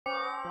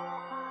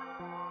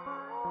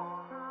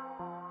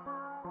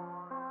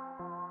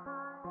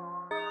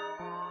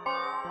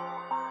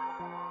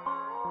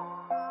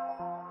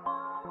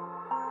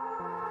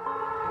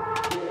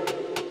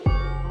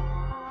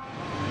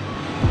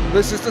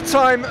This is the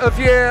time of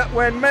year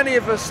when many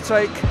of us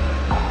take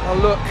a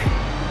look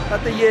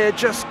at the year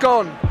just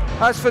gone.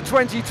 As for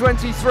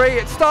 2023,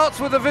 it starts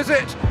with a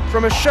visit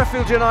from a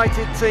Sheffield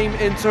United team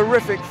in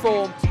terrific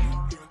form.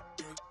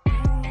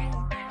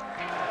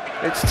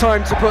 It's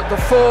time to put the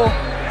 4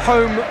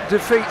 home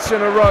defeats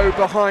in a row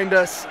behind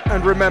us,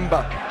 and remember,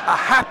 a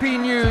happy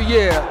new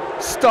year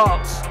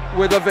starts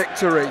with a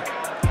victory.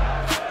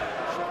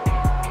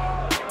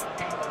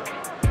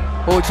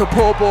 Oh, it's a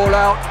poor ball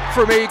out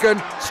from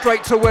Egan,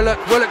 straight to Willock.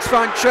 Willock's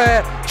found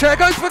Chair. Chair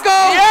goes for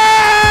goal!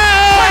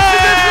 Yes!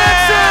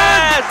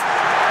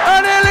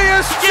 And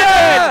Ilias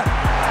Chair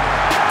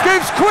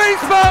gives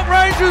Queen's Park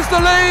Rangers the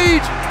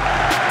lead.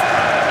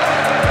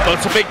 Well,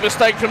 it's a big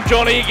mistake from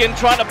John Egan,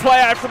 trying to play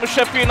out from a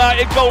Sheffield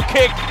United goal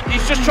kick.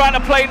 He's just trying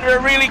to play into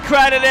a really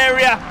crowded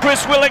area.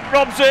 Chris Willock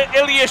robs it.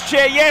 Ilias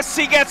Chair, yes,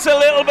 he gets a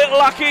little bit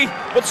lucky,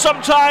 but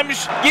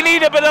sometimes you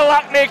need a bit of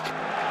luck, Nick.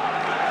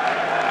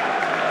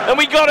 And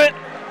we got it.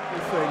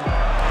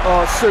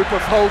 Oh, super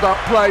hold-up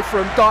play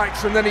from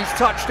Dykes, and then he's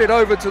touched it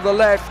over to the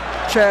left.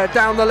 Chair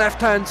down the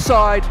left-hand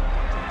side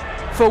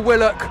for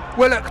Willock.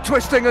 Willock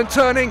twisting and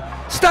turning,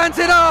 stands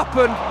it up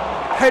and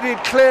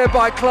headed clear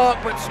by Clark,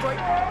 but straight.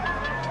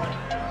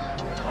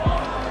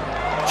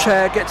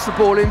 Chair gets the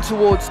ball in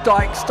towards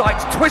Dykes.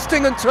 Dykes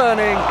twisting and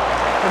turning,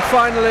 and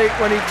finally,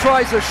 when he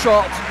tries a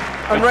shot,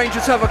 and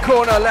Rangers have a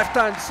corner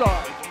left-hand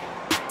side.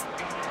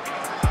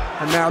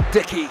 And now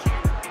Dickey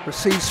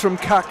receives from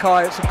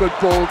Kakai. It's a good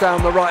ball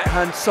down the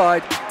right-hand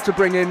side to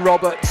bring in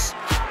Roberts.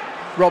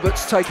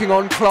 Roberts taking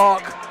on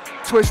Clark,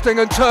 twisting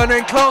and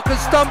turning. Clark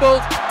has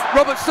stumbled.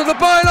 Roberts to the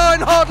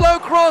byline, hard low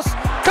cross,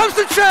 comes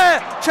to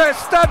Chair. Chair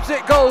stabs it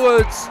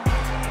goalwards,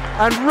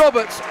 and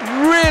Roberts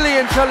really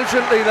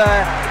intelligently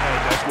there.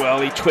 He does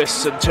well, he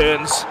twists and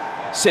turns,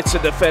 sits a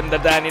defender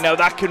down. You know,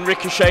 that can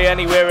ricochet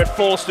anywhere. It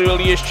falls to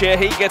Ilias Chair.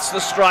 He gets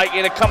the strike,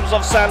 and it comes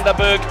off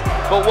Sanderberg,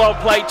 but well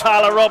played,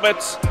 Tyler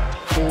Roberts.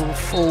 Ball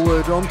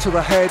forward onto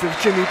the head of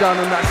Jimmy Dunn,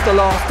 and that's the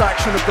last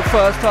action of the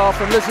first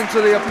half. And listen to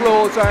the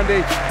applause,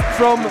 Andy,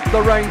 from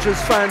the Rangers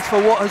fans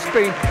for what has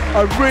been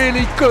a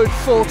really good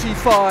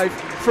 45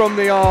 from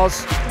the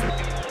R's.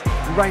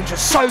 The Rangers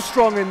so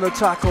strong in the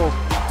tackle.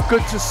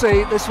 Good to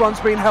see. This one's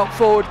been helped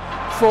forward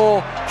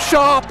for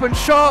Sharp, and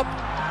Sharp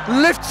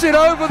lifts it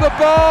over the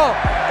bar.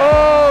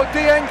 Oh,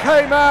 DN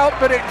came out,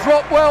 but it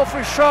dropped well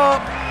for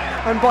Sharp,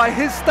 and by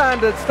his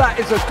standards, that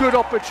is a good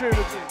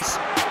opportunity.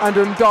 And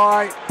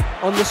Ndai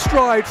on the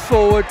stride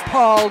forward.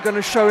 Parle going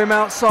to show him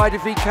outside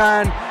if he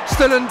can.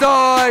 Still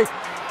Ndai.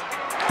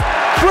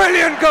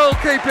 Brilliant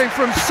goalkeeping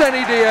from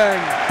Seni Dieng.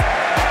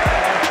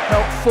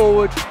 Help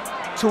forward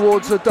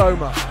towards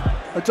Adoma.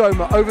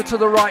 Adoma over to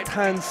the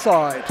right-hand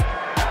side.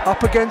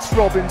 Up against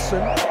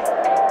Robinson.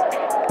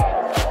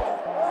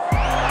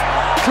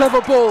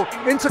 Clever ball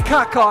into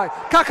Kakai.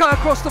 Kakai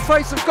across the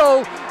face of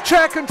goal.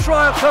 Chair can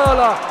try a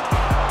curler.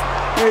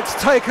 It's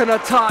taken a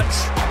touch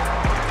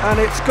and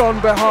it's gone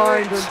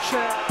behind. And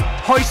Chair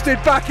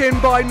hoisted back in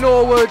by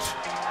Norwood.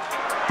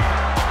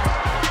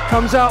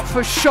 Comes out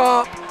for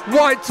Sharp.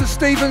 Wide to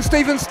Stevens.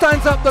 Stevens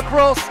stands up the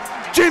cross.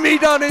 Jimmy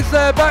Dunn is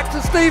there. Back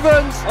to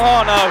Stevens.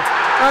 Oh no.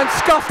 And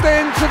scuffed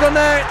into the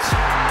net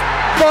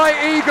by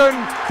Egan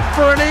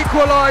for an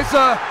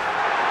equaliser,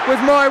 with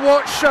my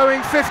watch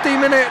showing 50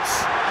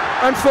 minutes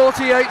and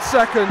 48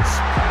 seconds.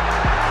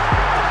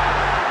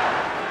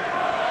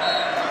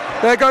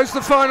 There goes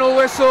the final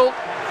whistle.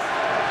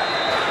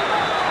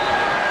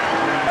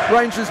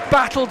 Rangers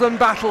battled and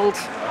battled,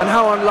 and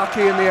how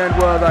unlucky in the end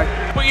were they?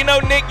 But you know,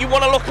 Nick, you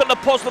want to look at the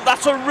positive.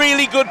 That's a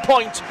really good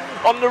point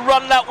on the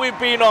run that we've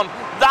been on.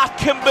 That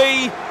can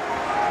be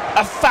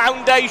a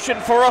foundation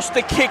for us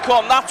to kick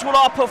on. That's what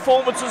our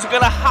performances are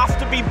going to have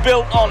to be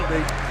built on.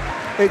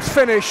 It's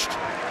finished.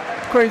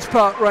 Queen's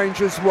Park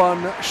Rangers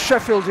 1,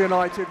 Sheffield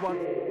United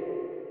 1.